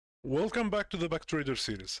Welcome back to the Backtrader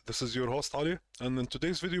series. This is your host Ali, and in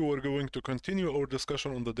today's video we're going to continue our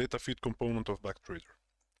discussion on the data feed component of Backtrader.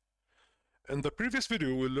 In the previous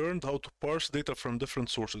video we learned how to parse data from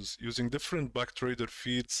different sources using different Backtrader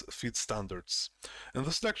feed standards. In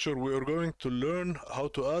this lecture we are going to learn how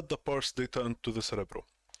to add the parsed data into the Cerebro.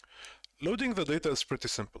 Loading the data is pretty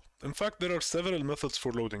simple. In fact, there are several methods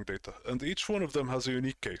for loading data, and each one of them has a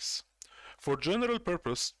unique case. For general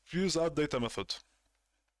purpose, use add data method.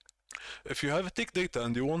 If you have a tick data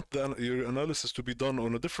and you want your analysis to be done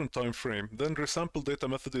on a different time frame, then resample data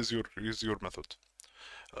method is your method.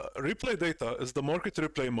 Replay data is the market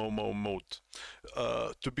replay mode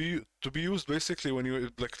to be used basically when you,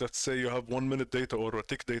 like, let's say you have 1 minute data or a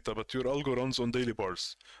tick data, but your algo runs on daily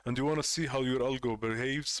bars, and you want to see how your algo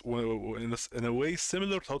behaves in a way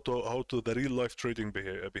similar to the real life trading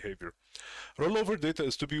behavior. Rollover data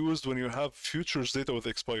is to be used when you have futures data with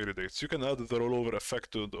expiry dates. You can add the rollover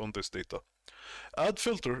effect on this data. Add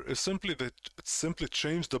filter is simply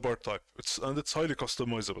change the bar type. It's highly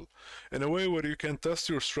customizable in a way where you can test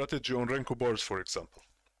your strategy on Renko bars, for example.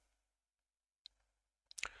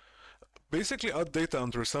 Basically, add data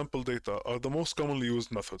and resample data are the most commonly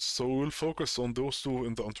used methods, so we'll focus on those two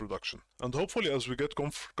in the introduction. And hopefully, as we get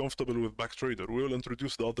comfortable with Backtrader, we will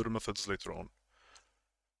introduce the other methods later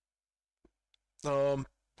on.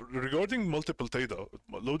 Regarding multiple data,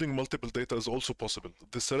 loading multiple data is also possible.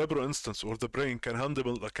 The Cerebro instance or the brain can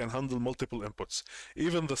handle multiple inputs.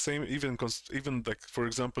 Even like, for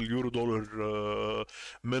example, euro-dollar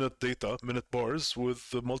minute bars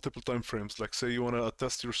with multiple time frames. Like, say you want to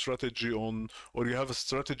test your strategy on, or you have a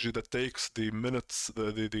strategy that takes the minutes,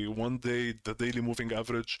 the 1 day, the daily moving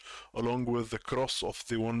average, along with the cross of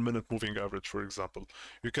the 1 minute moving average, for example.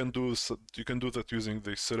 You can do that using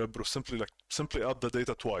the Cerebro. Simply add the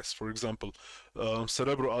data twice. For example,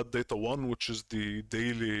 Cerebro add data 1, which is the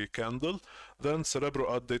daily candle, then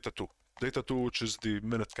Cerebro add data 2, which is the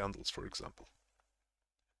minute candles, for example.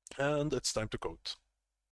 And it's time to code.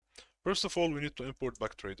 First of all, we need to import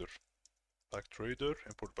Backtrader.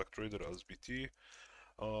 Import Backtrader as BT.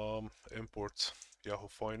 Import Yahoo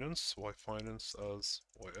Finance, Y Finance as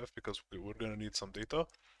YF, because we're going to need some data.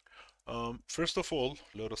 First of all,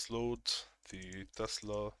 let us load the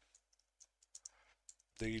Tesla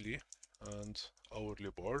daily and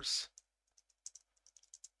hourly bars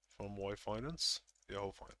from Y Finance,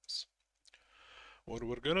 Yahoo Finance. What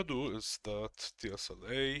we're gonna do is that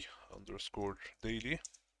TSLA underscore daily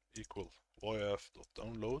equal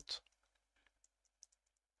YF.download,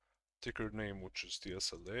 ticker name, which is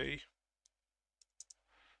TSLA,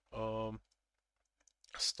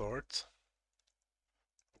 start.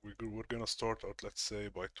 We're gonna start out, let's say,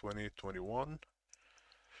 by 2021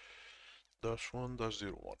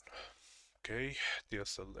 -1-01. Okay,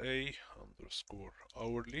 TSLA underscore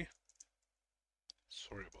hourly,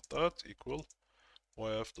 sorry about that, equal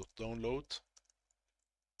YF.download,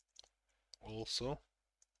 also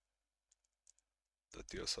the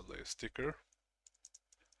TSLA sticker.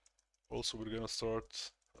 Also, we're gonna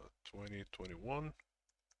start 2021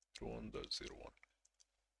 -1-01.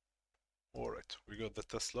 Alright, we got the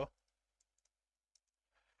Tesla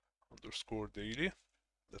underscore daily.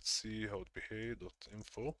 Let's see how it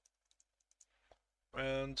behaved.info.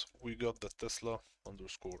 And we got the Tesla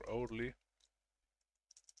underscore hourly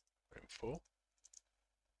info.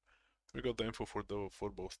 We got the info for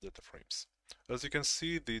both data frames. As you can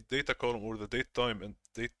see, the data column or the date time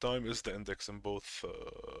is the index in both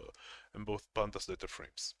pandas data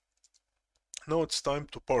frames. Now it's time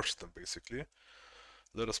to parse them. Basically,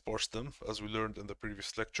 let us parse them as we learned in the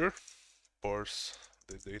previous lecture. Parse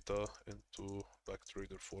the data into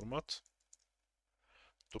Backtrader format.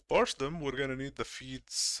 To parse them, we're going to need the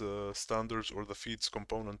feeds standards or the feeds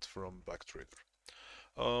component from Backtrader.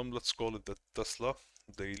 Let's call it the Tesla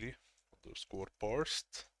daily underscore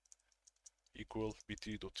parsed equal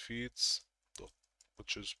bt.feeds,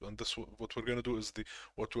 which is, and this, what we're going to do is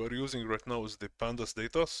what we are using right now is the pandas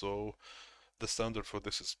data, so the standard for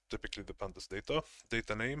this is typically the pandas data.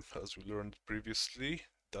 Data name, as we learned previously,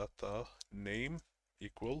 data name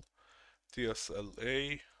equal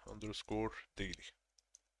TSLA underscore daily.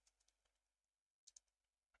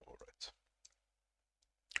 Alright.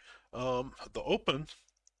 The open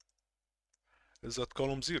is at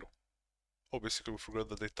column 0. Oh, basically we forgot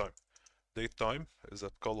the date time. Date time is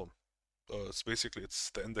at column. It's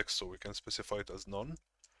the index, so we can specify it as none,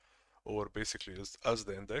 or basically as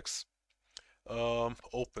the index.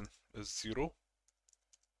 Open is 0.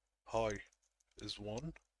 High is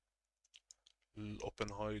 1. Open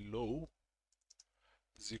high low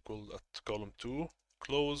is equal at column 2.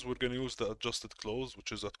 Close, we're going to use the adjusted close,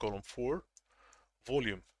 which is at column 4.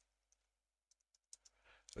 Volume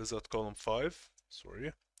is at column 5.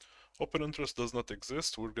 Sorry. Open interest does not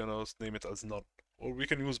exist. We're gonna name it as none. Or we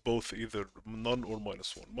can use both, either none or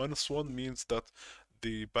 -1. -1 means that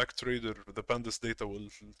the Backtrader, the pandas data, will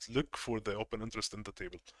look for the open interest in the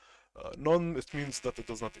table. None, it means that it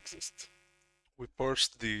does not exist. We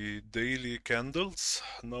parsed the daily candles.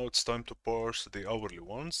 Now it's time to parse the hourly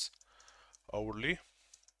ones. Hourly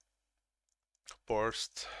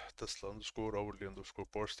parsed Tesla underscore hourly underscore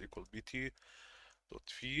parsed equal BT dot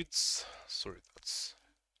feeds. Sorry, that's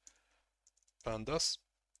pandas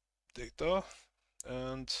data.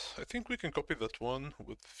 And I think we can copy that one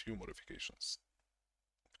with a few modifications,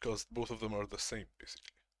 because both of them are the same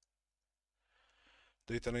basically.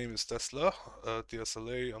 Data name is Tesla,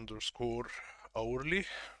 TSLA underscore hourly.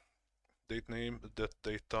 Date name,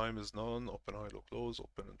 date time is none, open high low close,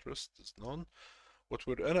 open interest is none. What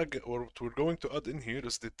we're going to add in here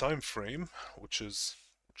is the time frame, which is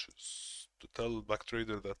to tell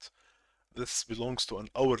Backtrader that this belongs to an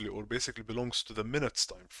hourly, or basically belongs to the minutes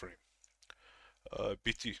time frame.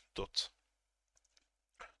 BT dot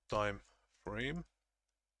time frame.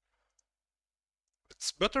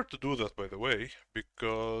 It's better to do that, by the way,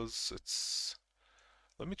 because it's...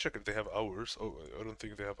 Let me check if they have hours. Oh, I don't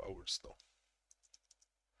think they have hours, though.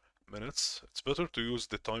 Minutes. It's better to use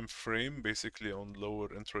the time frame basically on lower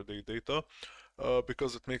intraday data,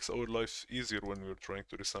 because it makes our life easier when we're trying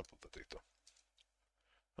to resample the data.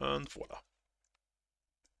 And voila.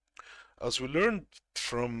 As we learned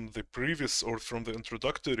from the previous, or from the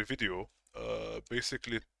introductory video,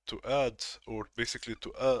 basically to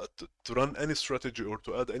run any strategy or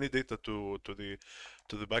to add any data to the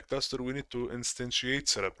backtester, we need to instantiate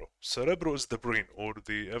Cerebro. Cerebro is the brain, or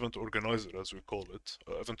the event organizer, as we call it,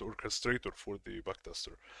 event orchestrator for the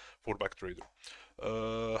backtester, for Backtrader.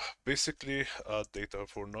 Basically, add data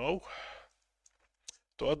for now.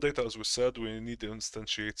 To add data, as we said, we need to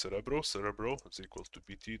instantiate Cerebro. Cerebro is equal to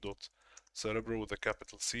bt dot Cerebro with a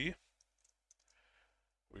capital C.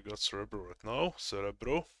 We got Cerebro right now.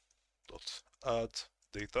 Cerebro dot add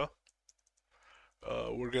data.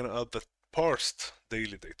 We're gonna add the parsed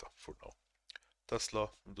daily data for now. Tesla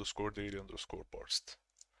underscore daily underscore parsed.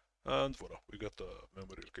 And voila, we got the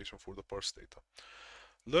memory location for the parsed data.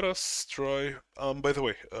 Let us try. By the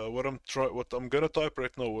way, what I'm gonna type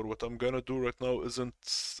right now, or what I'm gonna do right now, isn't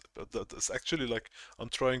that. It's actually like I'm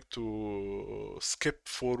trying to skip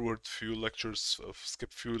few lectures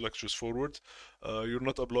forward. You're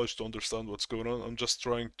not obliged to understand what's going on. I'm just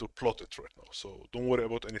trying to plot it right now. So don't worry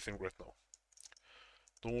about anything right now.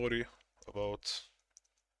 Don't worry about.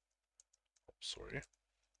 Sorry.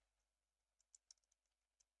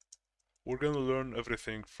 We're gonna learn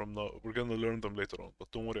everything from now. We're gonna learn them later on,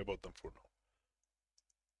 but don't worry about them for now.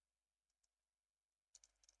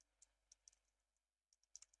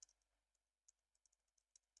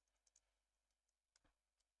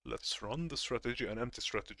 Let's run the strategy, an empty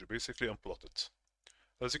strategy basically, and plot it.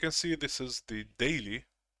 As you can see, this is the daily,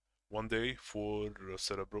 1 day for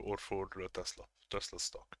Cerebro, or for Tesla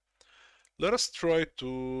stock. Let us try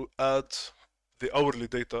to add the hourly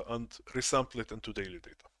data and resample it into daily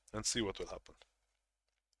data and see what will happen.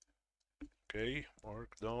 Okay,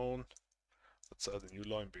 mark down. Let's add a new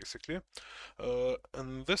line basically.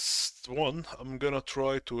 And this one, I'm gonna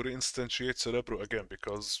try to reinstantiate Cerebro again,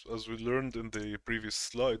 because as we learned in the previous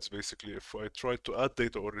slides, basically, if I try to add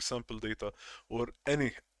data or resample data or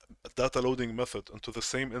any data loading method into the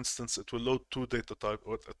same instance, it will load two data type,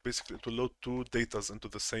 or basically it will load two datas into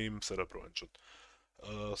the same Cerebro engine.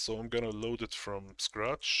 So I'm gonna load it from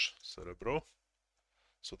scratch, Cerebro,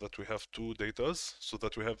 so that we have two datas, so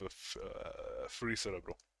that we have a free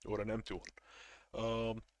Cerebro, or an empty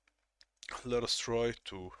one. Let us try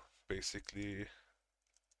to basically,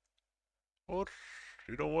 or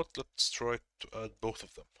you know what, let's try to add both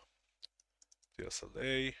of them.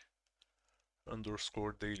 TSLA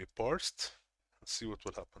underscore daily parsed, and see what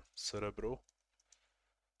will happen. Cerebro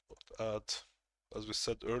add, as we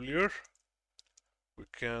said earlier, we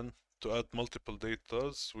can, to add multiple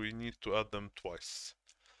datas, we need to add them twice.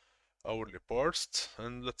 Hourly parsed,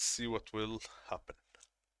 and let's see what will happen.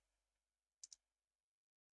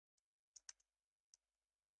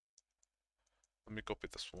 Let me copy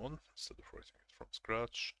this one instead of writing it from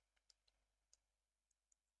scratch.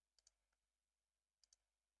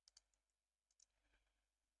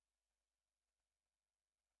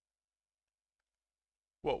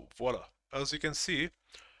 Whoa, voila. As you can see,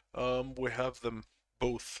 we have them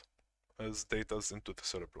both as datas into the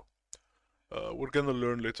Cerebro. We're gonna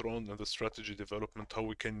learn later on in the strategy development how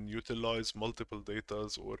we can utilize multiple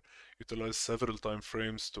datas or utilize several time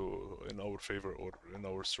frames in our favor or in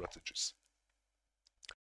our strategies.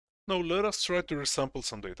 Now let us try to resample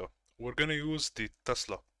some data. We're gonna use the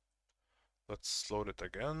Tesla. Let's load it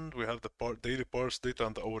again. We have the daily parse data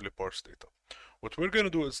and the hourly parse data. What we're gonna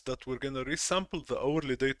do is that we're gonna resample the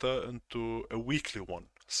hourly data into a weekly one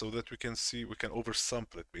so that we can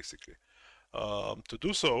oversample it basically. To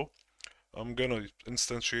do so, I'm gonna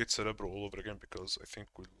instantiate Cerebro all over again because I think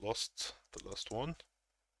we lost the last one.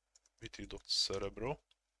 bt.cerebro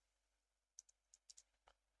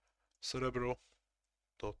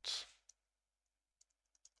dot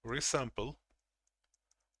resample.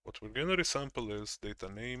 What we're gonna resample is data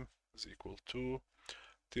name is equal to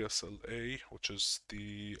TSLA, which is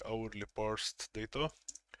the hourly parsed data.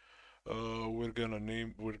 We're gonna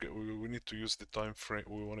name, we need to use the time frame,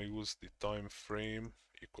 we wanna use the time frame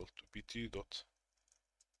equal to bt dot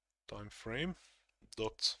time frame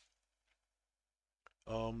dot,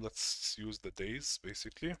 let's use the days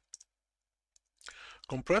basically.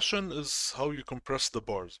 Compression is how you compress the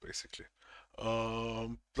bars basically.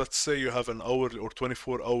 Let's say you have an hour or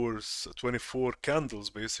 24 hours, 24 candles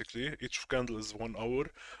basically. Each candle is 1 hour,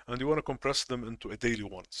 and you want to compress them into a daily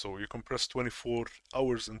one. So you compress 24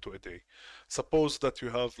 hours into a day. Suppose that you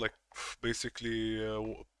have like basically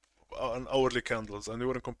an hourly candles and you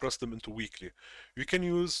want to compress them into weekly. You can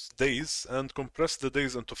use days and compress the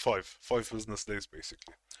days into five business days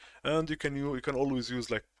basically. And you can always use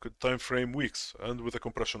like time frame weeks and with a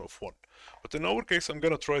compression of 1. But in our case, I'm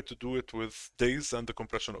gonna try to do it with days and the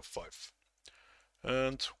compression of 5.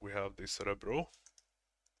 And we have the Cerebro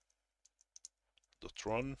dot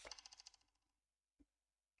run.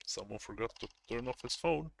 Someone forgot to turn off his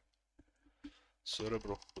phone.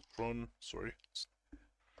 Cerebro dot run. Sorry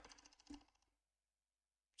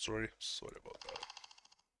about that.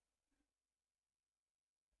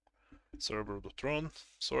 Cerebro.run.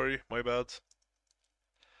 Sorry, my bad.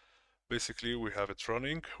 Basically, we have it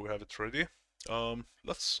running, we have it ready.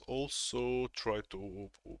 Let's also try to,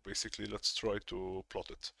 let's try to plot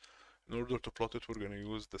it. In order to plot it, we're going to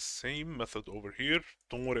use the same method over here.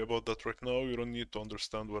 Don't worry about that right now. You don't need to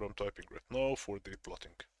understand what I'm typing right now for the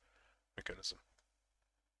plotting mechanism.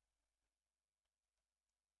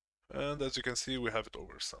 And as you can see, we have it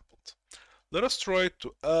oversampled. Let us try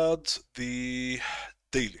to add the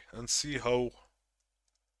daily and see how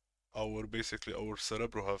our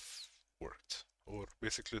Cerebro have worked, or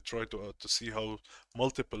basically try to see how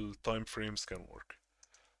multiple time frames can work.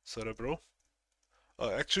 Cerebro.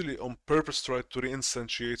 Actually, on purpose, tried to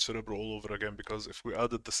reinstantiate Cerebro all over again because if we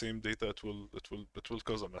added the same data, it will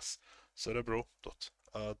cause a mess. Cerebro dot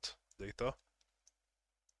add data.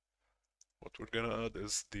 What we're gonna add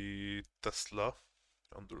is the Tesla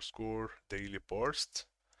underscore daily parsed,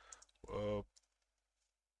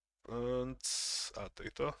 and add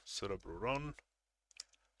data. Cerebro run.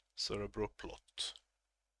 Cerebro plot.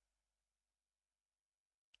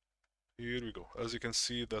 Here we go. As you can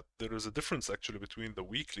see that there is a difference actually between the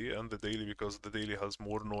weekly and the daily because the daily has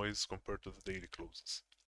more noise compared to the daily closes.